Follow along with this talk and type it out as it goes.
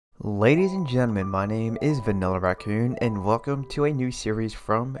Ladies and gentlemen, my name is Vanillaraccoon and welcome to a new series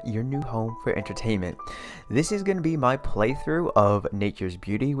from your new home for entertainment. This is going to be my playthrough of Nature's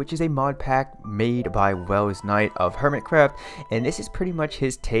Beauty, which is a mod pack made by Welsknight of Hermitcraft, and this is pretty much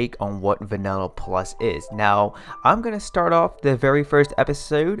his take on what Vanilla Plus is. Now, I'm going to start off the very first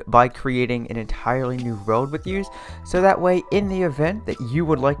episode by creating an entirely new world with you, so that way in the event that you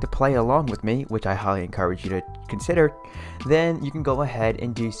would like to play along with me, which I highly encourage you to consider, then you can go ahead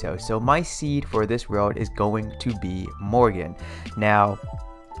and do so. So my seed for this world is going to be Morgan. Now,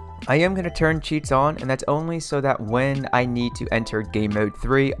 I am going to turn cheats on, and that's only so that when I need to enter game mode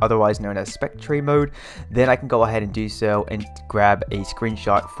 3, otherwise known as spectre mode, then I can go ahead and do so and grab a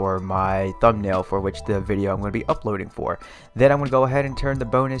screenshot for my thumbnail for which the video I'm going to be uploading for. Then I'm going to go ahead and turn the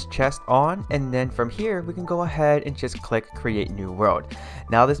bonus chest on, and then from here we can go ahead and just click create new world.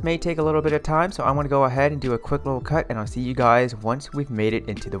 Now this may take a little bit of time, so I'm going to go ahead and do a quick little cut, and I'll see you guys once we've made it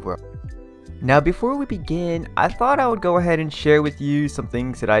into the world. Now before we begin, I thought I would go ahead and share with you some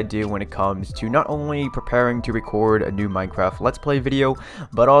things that I do when it comes to not only preparing to record a new Minecraft Let's Play video,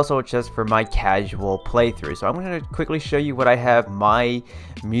 but also just for my casual playthrough. So I'm going to quickly show you what I have my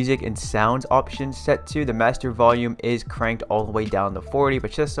music and sounds options set to. The master volume is cranked all the way down to 40,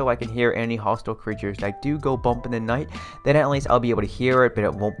 but just so I can hear any hostile creatures that do go bump in the night, then at least I'll be able to hear it, but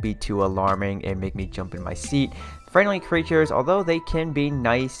it won't be too alarming and make me jump in my seat. Friendly creatures, although they can be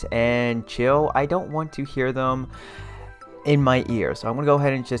nice and chill, I don't want to hear them in my ear. So I'm going to go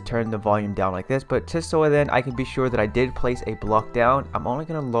ahead and just turn the volume down like this, but just so then I can be sure that I did place a block down, I'm only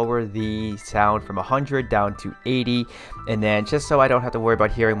going to lower the sound from 100 down to 80, and then just so I don't have to worry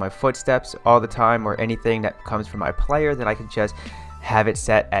about hearing my footsteps all the time or anything that comes from my player, then I can just have it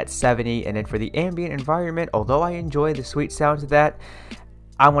set at 70. And then for the ambient environment, although I enjoy the sweet sounds of that,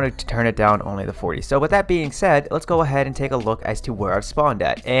 I wanted to turn it down only to 40. So with that being said, let's go ahead and take a look as to where I've spawned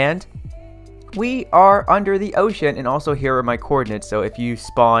at. And we are under the ocean, and also here are my coordinates. So if you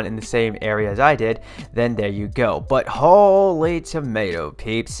spawn in the same area as I did, then there you go. But holy tomato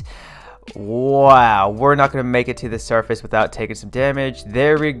peeps. Wow, we're not going to make it to the surface without taking some damage.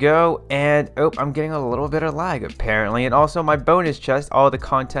 There we go. And oh, I'm getting a little bit of lag apparently. And also my bonus chest, all the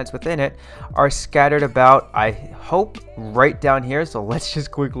contents within it are scattered about, I hope, right down here. So let's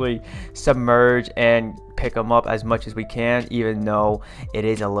just quickly submerge and pick them up as much as we can, even though it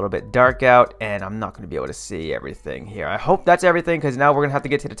is a little bit dark out and I'm not going to be able to see everything here. I hope that's everything, because now we're going to have to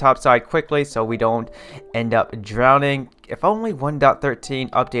get to the top side quickly so we don't end up drowning. If only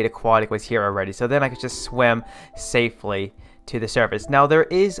 1.13 update aquatic was here already, so then I could just swim safely to the surface. Now there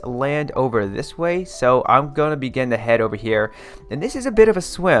is land over this way, so I'm going to begin to head over here, and this is a bit of a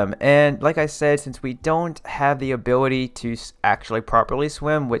swim, and like I said, since we don't have the ability to actually properly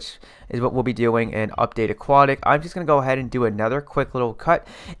swim, which is what we'll be doing in update aquatic, I'm just going to go ahead and do another quick little cut,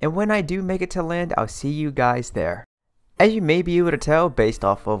 and when I do make it to land, I'll see you guys there. As you may be able to tell based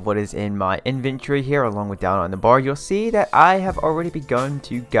off of what is in my inventory here along with down on the bar, you'll see that I have already begun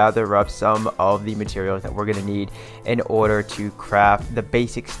to gather up some of the materials that we're going to need in order to craft the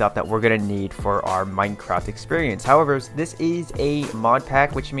basic stuff that we're going to need for our Minecraft experience. However, this is a mod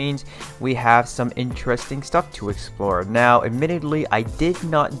pack, which means we have some interesting stuff to explore. Now, admittedly, I did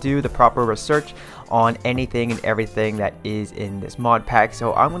not do the proper research on anything and everything that is in this mod pack,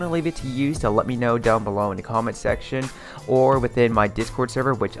 so I'm going to leave it to you to let me know down below in the comment section or within my Discord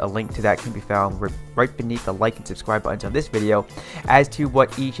server, which a link to that can be found right beneath the like and subscribe buttons on this video, as to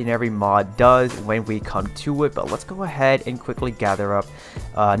what each and every mod does when we come to it. But let's go ahead and quickly let's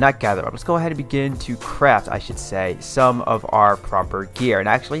go ahead and begin to craft, I should say, some of our proper gear. And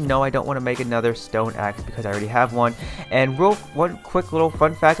actually, no, I don't want to make another stone axe because I already have one. And one quick little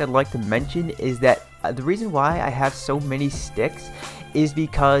fun fact I'd like to mention is that the reason why I have so many sticks is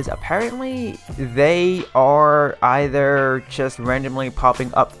because apparently they are either just randomly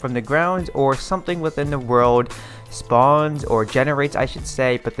popping up from the ground, or something within the world spawns or generates, I should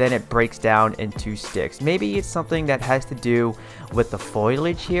say, but then it breaks down into sticks. Maybe it's something that has to do with the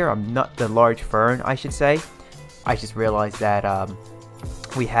foliage here. I'm not the large fern, I should say. I just realized that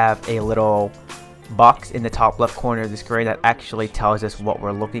we have a little box in the top left corner of the screen that actually tells us what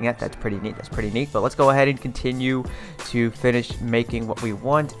we're looking at. That's pretty neat. But let's go ahead and continue to finish making what we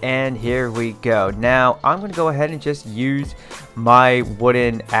want, and here we go. Now I'm going to go ahead and just use my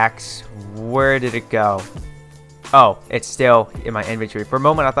wooden axe. Where did it go? Oh, it's still in my inventory. For a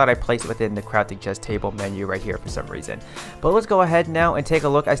moment I thought I placed it within the crafting chest table menu right here for some reason. But let's go ahead now and take a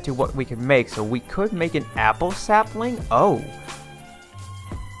look as to what we can make. So we could make an apple sapling. Oh,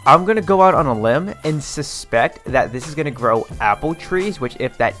 I'm gonna go out on a limb and suspect that this is gonna grow apple trees, which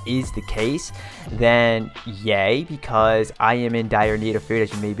if that is the case, then yay, because I am in dire need of food,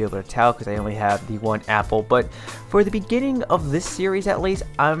 as you may be able to tell, because I only have the one apple. But for the beginning of this series at least,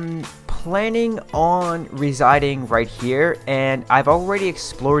 I'm planning on residing right here, and I've already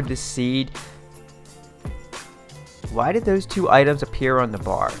explored this seed. Why did those two items appear on the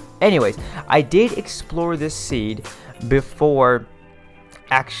bar? Anyways, I did explore this seed before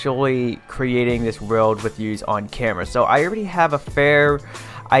actually creating this world with yous on camera, so I already have a fair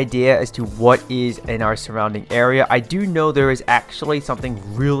idea as to what is in our surrounding area. I do know there is actually something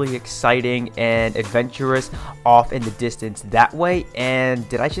really exciting and adventurous off in the distance that way. And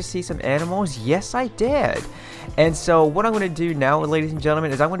did I just see some animals? Yes, I did. And so what I'm going to do now, ladies and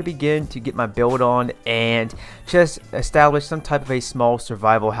gentlemen, is I'm going to begin to get my build on and just establish some type of a small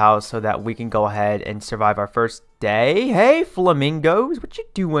survival house so that we can go ahead and survive our first day. Hey flamingos, what you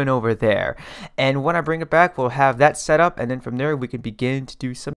doing over there? And when I bring it back, we'll have that set up, and then from there we can begin to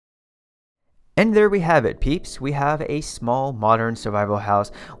do some. And there we have it, peeps. We have a small modern survival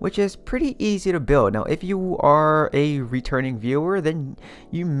house, which is pretty easy to build. Now, if you are a returning viewer, then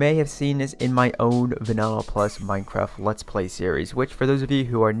you may have seen this in my own Vanilla Plus Minecraft Let's Play series, which for those of you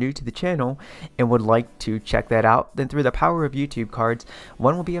who are new to the channel and would like to check that out, then through the power of YouTube cards,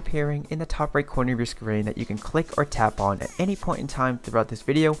 one will be appearing in the top right corner of your screen that you can click or tap on at any point in time throughout this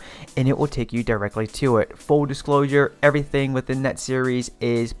video, and it will take you directly to it. Full disclosure, everything within that series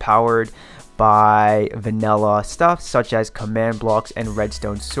is powered by vanilla stuff such as command blocks and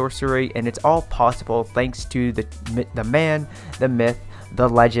redstone sorcery, and it's all possible thanks to the man, the myth, the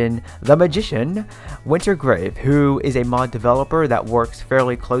legend, the magician, Wintergrave, who is a mod developer that works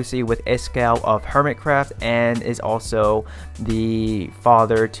fairly closely with Iskal of Hermitcraft and is also the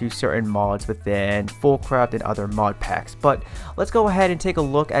father to certain mods within Fullcraft and other mod packs. But let's go ahead and take a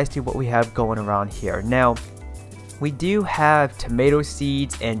look as to what we have going around here. Now, we do have tomato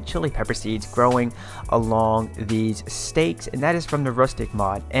seeds and chili pepper seeds growing along these stakes, and that is from the rustic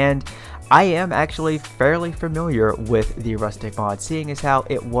mod. And I am actually fairly familiar with the rustic mod, seeing as how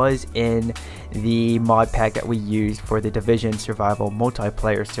it was in the mod pack that we used for the Division Survival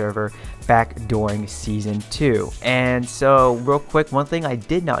multiplayer server back during Season 2. And so, real quick, one thing I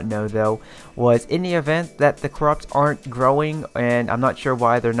did not know though was in the event that the crops aren't growing, and I'm not sure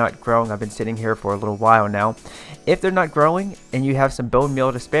why they're not growing, I've been sitting here for a little while now. If they're not growing and you have some bone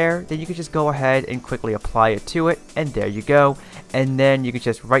meal to spare, then you can just go ahead and quickly apply it to it, and there you go. And then you can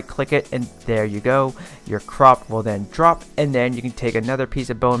just right click it, and there you go. Your crop will then drop, and then you can take another piece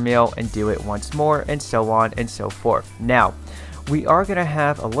of bone meal and do it once more, and so on and so forth. Now, we are going to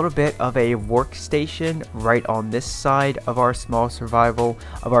have a little bit of a workstation right on this side of our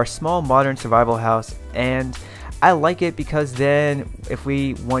small modern survival house, and I like it because then if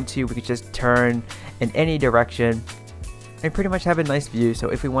we want to, we could just turn in any direction and pretty much have a nice view. So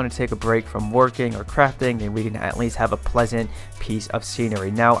if we want to take a break from working or crafting, then we can at least have a pleasant piece of scenery.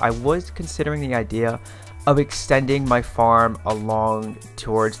 Now, I was considering the idea of extending my farm along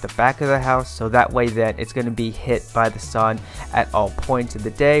towards the back of the house, so that way then it's going to be hit by the sun at all points of the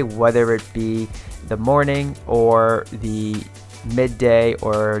day, whether it be the morning or the midday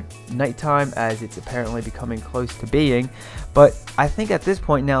or nighttime, as it's apparently becoming close to being. But I think at this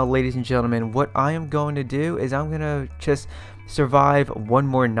point now, ladies and gentlemen, what I am going to do is I'm going to just survive one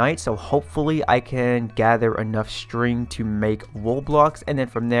more night, so hopefully I can gather enough string to make wool blocks, and then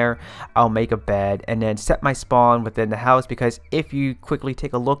from there I'll make a bed and then set my spawn within the house, because if you quickly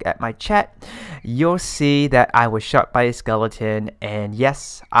take a look at my chat, you'll see that I was shot by a skeleton, and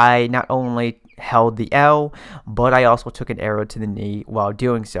yes, I not only held the L, but I also took an arrow to the knee while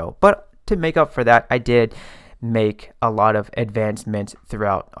doing so. But to make up for that, I did make a lot of advancements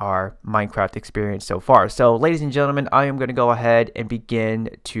throughout our Minecraft experience so far. So ladies and gentlemen, I am going to go ahead and begin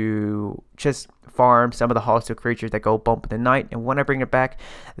to just farm some of the hostile creatures that go bump in the night, and when I bring it back,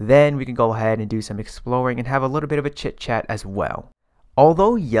 then we can go ahead and do some exploring and have a little bit of a chit chat as well.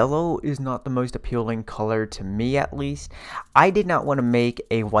 Although yellow is not the most appealing color to me, at least, I did not want to make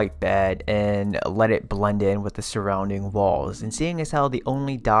a white bed and let it blend in with the surrounding walls. And seeing as how the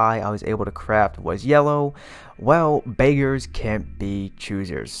only dye I was able to craft was yellow, well, beggars can't be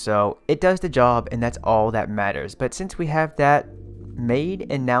choosers. So it does the job, and that's all that matters. But since we have that made,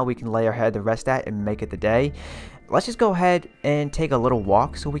 and now we can lay our head the rest at and make it the day, let's just go ahead and take a little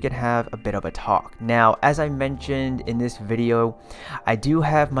walk so we can have a bit of a talk. Now, as I mentioned in this video, I do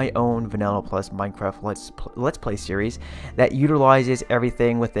have my own Vanilla Plus Minecraft Let's Play series that utilizes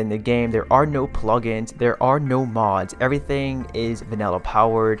everything within the game. There are no plugins, there are no mods, everything is vanilla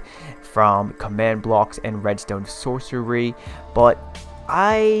powered from command blocks and redstone sorcery. But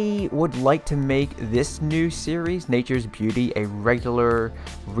I would like to make this new series, Nature's Beauty, a regular,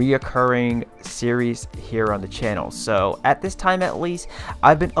 reoccurring series here on the channel. So at this time at least,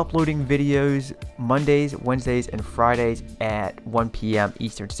 I've been uploading videos Mondays, Wednesdays, and Fridays at 1 p.m.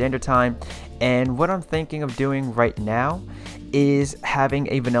 Eastern Standard Time. And what I'm thinking of doing right now is having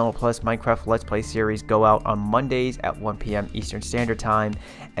a Vanilla Plus Minecraft Let's Play series go out on Mondays at 1 p.m. Eastern Standard Time,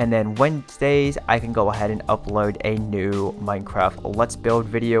 and then Wednesdays I can go ahead and upload a new Minecraft Let's Build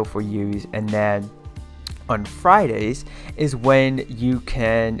video for you, and then on Fridays is when you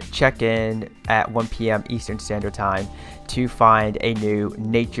can check in at 1 p.m. Eastern Standard Time to find a new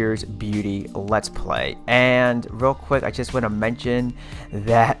Nature's Beauty Let's Play. And real quick, I just want to mention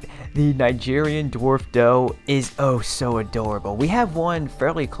that the Nigerian dwarf doe is oh so adorable. We have one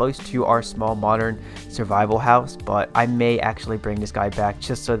fairly close to our small modern survival house, but I may actually bring this guy back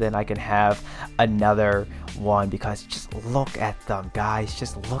just so then I can have another one, because just look at them, guys,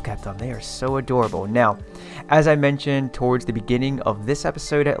 just look at them, they are so adorable. Now, as I mentioned towards the beginning of this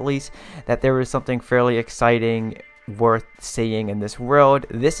episode at least, that there was something fairly exciting worth seeing in this world.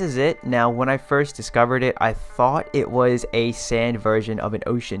 This is it. Now, when I first discovered it, I thought it was a sand version of an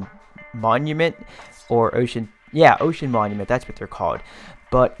ocean monument, or ocean monument, that's what they're called.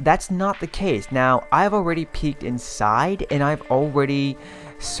 But that's not the case. Now, I've already peeked inside, and I've already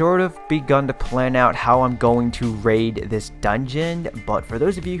sort of begun to plan out how I'm going to raid this dungeon. But for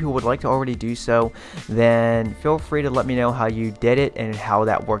those of you who would like to already do so, then feel free to let me know how you did it and how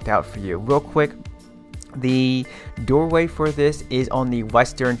that worked out for you. Real quick, the doorway for this is on the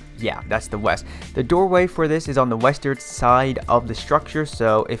western, that's the west. The doorway for this is on the western side of the structure,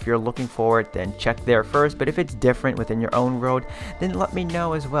 so if you're looking for it, then check there first. But if it's different within your own world, then let me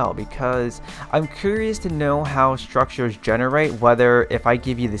know as well, because I'm curious to know how structures generate, whether if I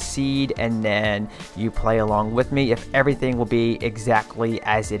give you the seed and then you play along with me, if everything will be exactly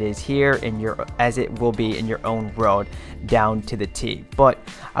as it is here as it will be in your own world down to the T. But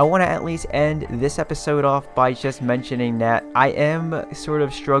I want to at least end this episode off by just mentioning that I am sort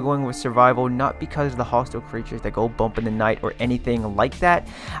of struggling with survival, not because of the hostile creatures that go bump in the night or anything like that.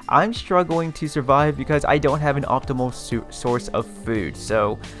 I'm struggling to survive because I don't have an optimal source of food.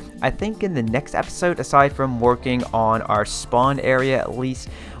 So I think in the next episode, aside from working on our spawn area at least,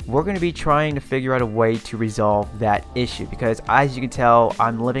 we're going to be trying to figure out a way to resolve that issue, because as you can tell,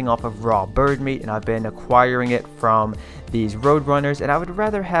 I'm living off of raw bird meat and I've been acquiring it from these roadrunners, and I would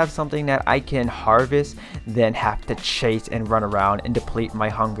rather have something that I can harvest than have to chase and run around and deplete my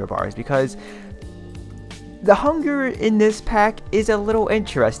hunger bars, because the hunger in this pack is a little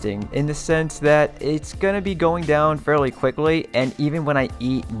interesting in the sense that it's going to be going down fairly quickly, and even when I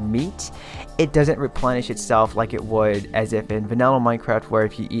eat meat, it doesn't replenish itself like it would as if in vanilla Minecraft, where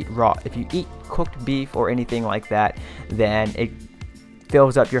if you eat cooked beef or anything like that, then it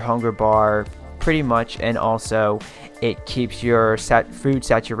fills up your hunger bar pretty much, and also it keeps your food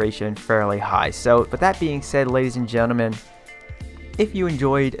saturation fairly high. So with that being said, ladies and gentlemen, if you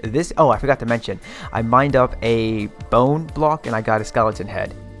enjoyed this, I forgot to mention, I mined up a bone block and I got a skeleton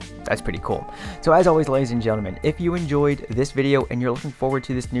head. That's pretty cool. So as always, ladies and gentlemen, if you enjoyed this video and you're looking forward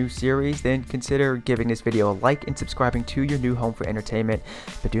to this new series, then consider giving this video a like and subscribing to your new home for entertainment.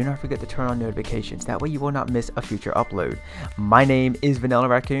 But do not forget to turn on notifications. That way you will not miss a future upload. My name is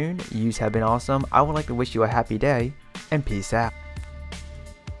Vanillaraccoon. You have been awesome. I would like to wish you a happy day, and peace out.